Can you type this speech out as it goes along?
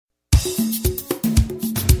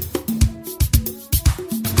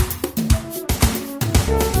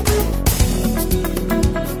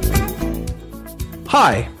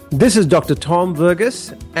Hi, this is Dr. Tom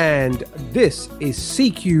Vergas, and this is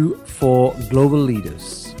CQ for Global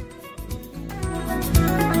Leaders.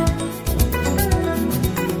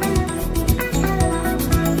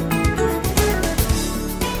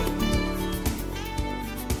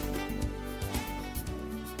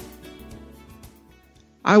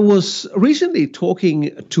 I was recently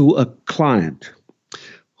talking to a client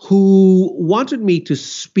who wanted me to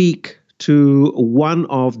speak to one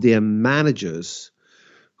of their managers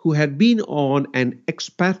who had been on an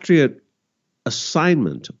expatriate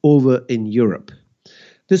assignment over in Europe.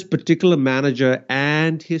 This particular manager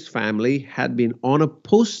and his family had been on a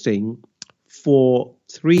posting for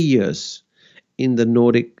 3 years in the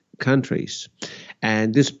Nordic countries.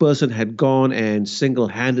 And this person had gone and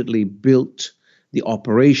single-handedly built the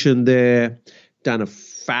operation there, done a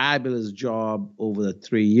fabulous job over the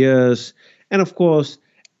 3 years. And of course,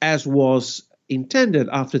 as was intended,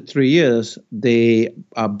 after 3 years, they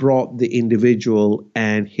brought the individual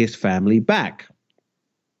and his family back.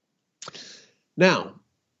 Now,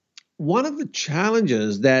 one of the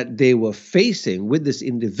challenges that they were facing with this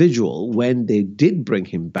individual when they did bring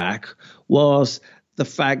him back was the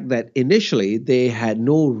fact that initially they had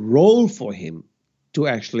no role for him to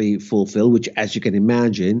actually fulfill, which, as you can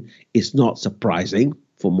imagine, is not surprising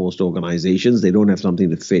for most organizations. They don't have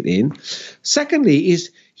something to fit in. Secondly,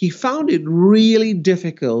 is he found it really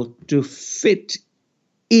difficult to fit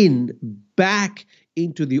in back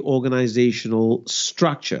into the organizational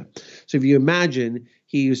structure. So if you imagine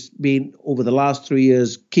he's been, over the last 3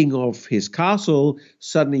 years, king of his castle,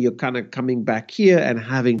 suddenly you're kind of coming back here and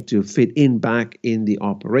having to fit in back in the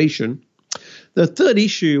operation. The third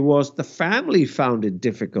issue was the family found it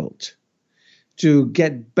difficult to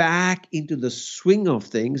get back into the swing of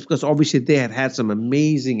things, because obviously they had had some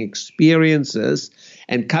amazing experiences,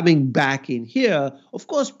 and coming back in here, of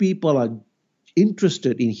course, people are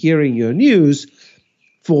interested in hearing your news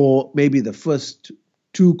for maybe the first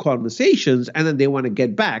two conversations, and then they want to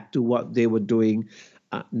get back to what they were doing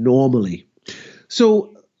normally.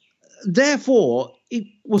 So therefore, it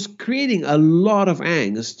was creating a lot of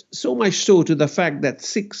angst, so much so to the fact that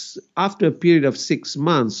after a period of 6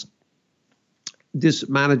 months, this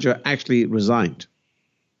manager actually resigned.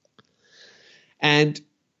 And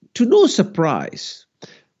to no surprise,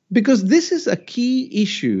 because this is a key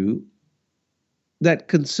issue that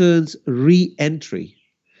concerns re-entry.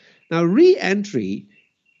 Now, re-entry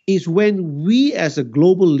is when we as a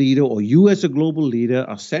global leader, or you as a global leader,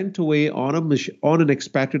 are sent away on an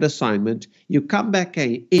expatriate assignment. You come back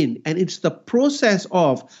in, and it's the process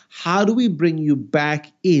of how do we bring you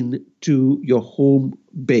back in to your home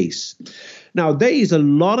base. Now, there is a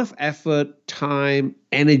lot of effort, time,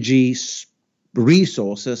 energy,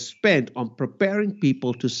 resources spent on preparing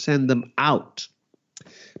people to send them out,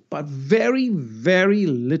 but very, very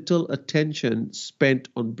little attention spent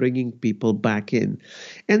on bringing people back in.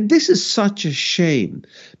 And this is such a shame,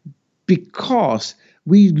 because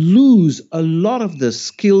we lose a lot of the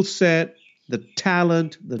skill set, the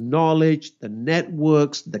talent, the knowledge, the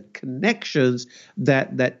networks, the connections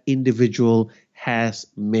that that individual has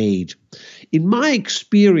made. In my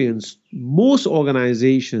experience, most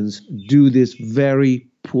organizations do this very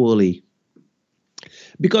poorly,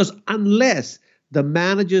 because unless the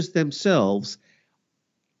managers themselves,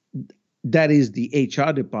 that is the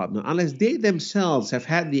HR department, unless they themselves have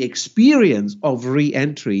had the experience of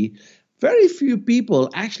re-entry, very few people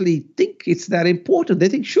actually think it's that important. They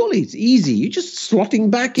think surely it's easy, you're just slotting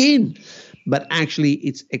back in. But actually,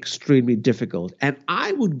 it's extremely difficult. And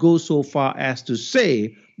I would go so far as to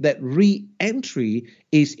say that re-entry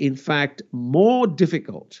is, in fact, more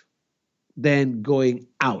difficult than going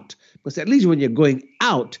out. Because at least when you're going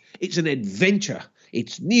out, it's an adventure.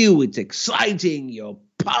 It's new, it's exciting, you're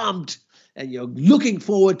pumped, and you're looking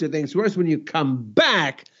forward to things. Whereas when you come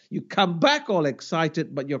back all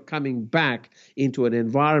excited, but you're coming back into an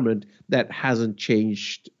environment that hasn't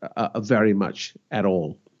changed very much at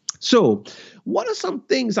all. So what are some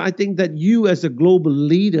things I think that you as a global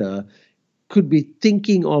leader could be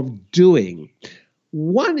thinking of doing?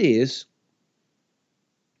 One is,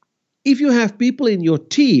 if you have people in your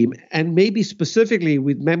team, and maybe specifically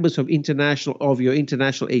with members of your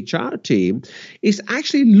international HR team, is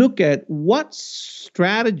actually look at what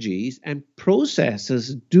strategies and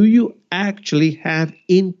processes do you actually have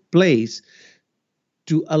in place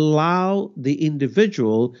to allow the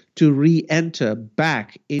individual to re-enter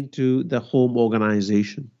back into the home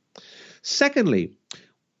organization. Secondly,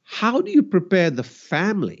 how do you prepare the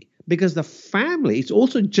family? Because the family is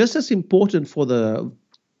also just as important for the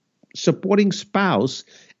supporting spouse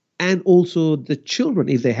and also the children,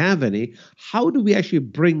 if they have any, how do we actually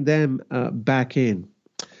bring them back in?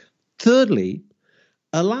 Thirdly,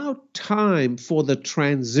 allow time for the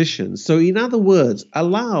transition. So in other words,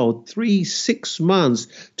 allow 3-6 months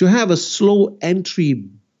to have a slow entry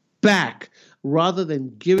back rather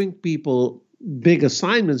than giving people big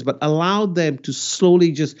assignments, but allow them to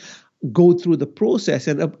slowly just go through the process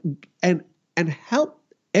and help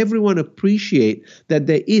everyone appreciate that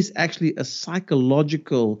there is actually a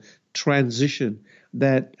psychological transition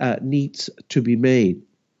that needs to be made.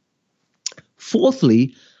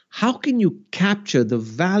 Fourthly, how can you capture the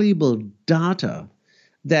valuable data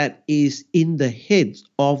that is in the heads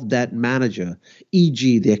of that manager,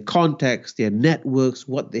 e.g. their contacts, their networks,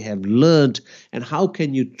 what they have learned, and how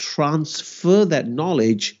can you transfer that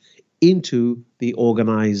knowledge into the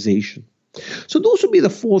organization? So those would be the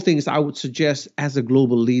 4 things I would suggest as a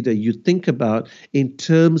global leader you think about in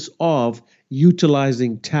terms of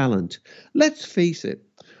utilizing talent. Let's face it,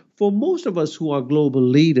 for most of us who are global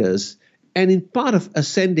leaders, and in part of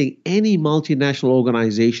ascending any multinational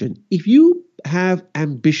organization, if you have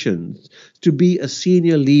ambitions to be a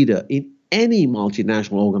senior leader in any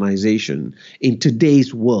multinational organization in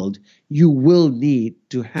today's world, you will need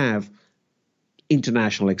to have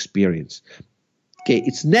international experience. Okay,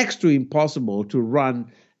 it's next to impossible to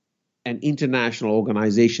run an international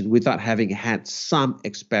organization without having had some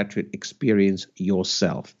expatriate experience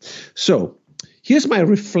yourself. So here's my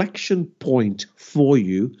reflection point for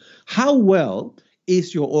you. How well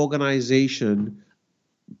is your organization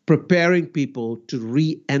preparing people to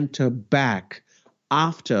re-enter back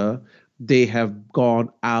after they have gone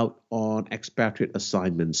out on expatriate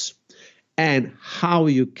assignments? And how are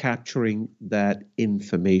you capturing that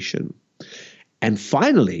information? And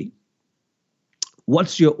finally,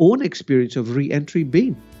 what's your own experience of re-entry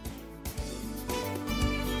been?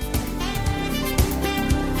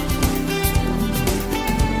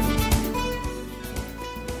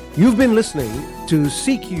 You've been listening to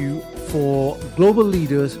CQ for Global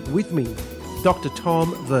Leaders with me, Dr.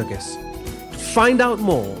 Tom Verghese. To find out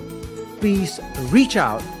more, please reach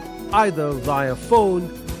out either via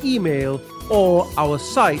phone, email, or our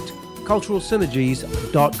site,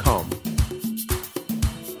 culturalsynergies.com.